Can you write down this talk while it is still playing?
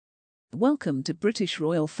Welcome to British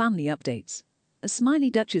Royal Family Updates. A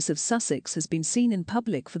smiley Duchess of Sussex has been seen in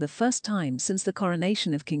public for the first time since the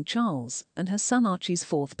coronation of King Charles and her son Archie's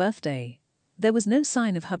 4th birthday. There was no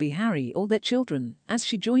sign of hubby Harry or their children as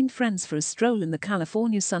she joined friends for a stroll in the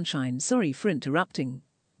California sunshine. Sorry for interrupting.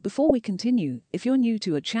 Before we continue, if you're new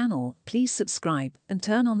to our channel, please subscribe and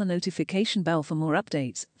turn on the notification bell for more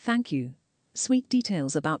updates. Thank you. Sweet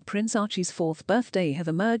details about Prince Archie's 4th birthday have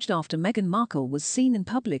emerged after Meghan Markle was seen in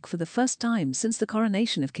public for the first time since the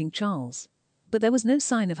coronation of King Charles. But there was no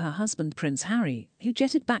sign of her husband Prince Harry, who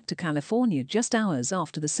jetted back to California just hours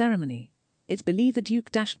after the ceremony. It's believed the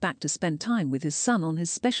Duke dashed back to spend time with his son on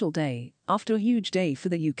his special day, after a huge day for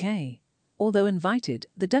the UK. Although invited,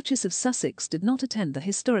 the Duchess of Sussex did not attend the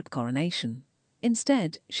historic coronation.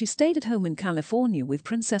 Instead, she stayed at home in California with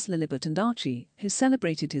Princess Lilibet and Archie, who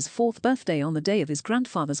celebrated his 4th birthday on the day of his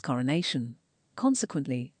grandfather's coronation.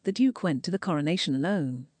 Consequently, the Duke went to the coronation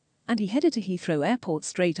alone. And he headed to Heathrow Airport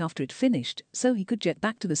straight after it finished, so he could jet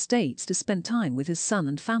back to the States to spend time with his son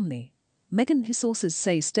and family. Meghan, his sources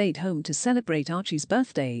say, stayed home to celebrate Archie's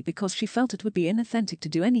birthday because she felt it would be inauthentic to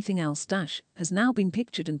do anything else. Has now been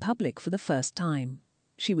pictured in public for the first time.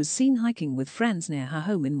 She was seen hiking with friends near her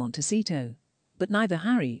home in Montecito. But neither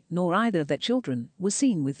Harry nor either of their children were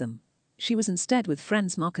seen with them. She was instead with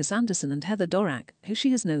friends Marcus Anderson and Heather Dorak, who she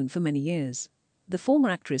has known for many years. The former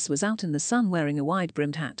actress was out in the sun wearing a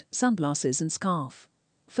wide-brimmed hat, sunglasses and scarf.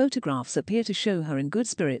 Photographs appear to show her in good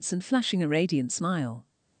spirits and flashing a radiant smile.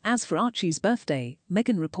 As for Archie's birthday,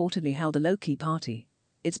 Meghan reportedly held a low-key party.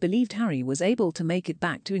 It's believed Harry was able to make it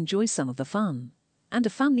back to enjoy some of the fun. And a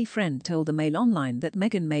family friend told the Mail Online that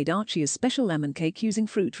Meghan made Archie a special lemon cake using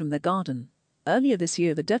fruit from their garden. Earlier this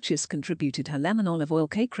year, the Duchess contributed her lemon olive oil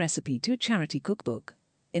cake recipe to a charity cookbook.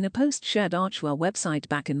 In a post shared Archewell website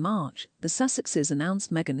back in March, the Sussexes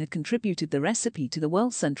announced Meghan had contributed the recipe to the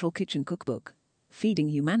World Central Kitchen cookbook. Feeding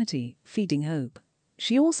humanity, feeding hope.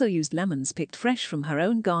 She also used lemons picked fresh from her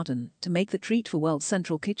own garden to make the treat for World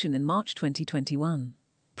Central Kitchen in March 2021.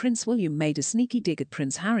 Prince William made a sneaky dig at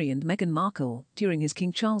Prince Harry and Meghan Markle during his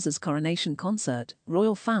King Charles's coronation concert,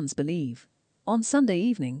 royal fans believe. On Sunday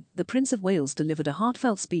evening, the Prince of Wales delivered a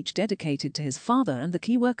heartfelt speech dedicated to his father and the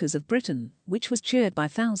key workers of Britain, which was cheered by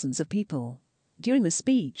thousands of people. During the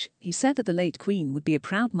speech, he said that the late Queen would be a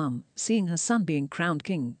proud mum, seeing her son being crowned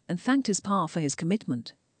king, and thanked his pa for his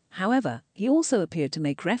commitment. However, he also appeared to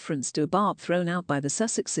make reference to a barb thrown out by the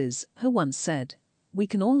Sussexes, who once said, "We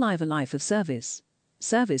can all live a life of service.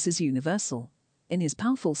 Service is universal." In his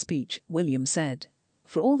powerful speech, William said,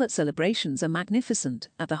 "For all that celebrations are magnificent,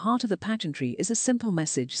 at the heart of the pageantry is a simple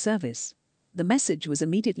message: service." The message was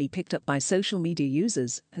immediately picked up by social media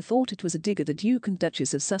users who thought it was a dig at the Duke and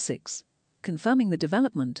Duchess of Sussex. Confirming the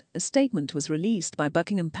development, a statement was released by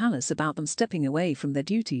Buckingham Palace about them stepping away from their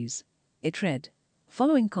duties. It read,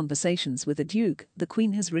 "Following conversations with the Duke, the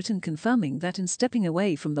Queen has written confirming that in stepping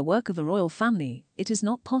away from the work of the royal family, it is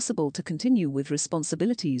not possible to continue with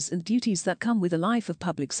responsibilities and duties that come with a life of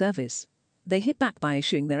public service." They hit back by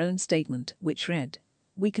issuing their own statement, which read,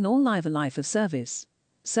 "We can all live a life of service.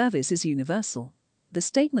 Service is universal." The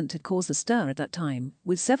statement had caused a stir at that time,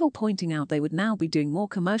 with several pointing out they would now be doing more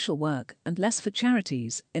commercial work and less for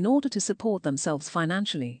charities in order to support themselves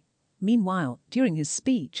financially. Meanwhile, during his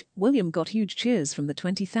speech, William got huge cheers from the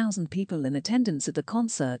 20,000 people in attendance at the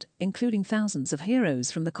concert, including thousands of heroes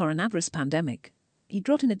from the coronavirus pandemic. He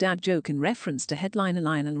dropped in a dad joke in reference to headliner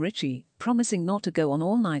Lionel Richie, promising not to go on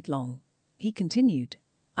all night long. He continued,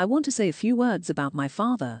 "I want to say a few words about my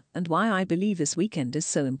father and why I believe this weekend is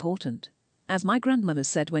so important. As my grandmother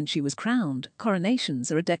said when she was crowned,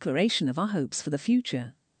 coronations are a declaration of our hopes for the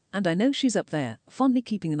future. And I know she's up there, fondly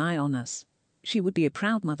keeping an eye on us. She would be a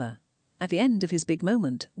proud mother." At the end of his big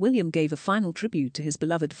moment, William gave a final tribute to his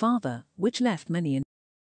beloved father, which left many in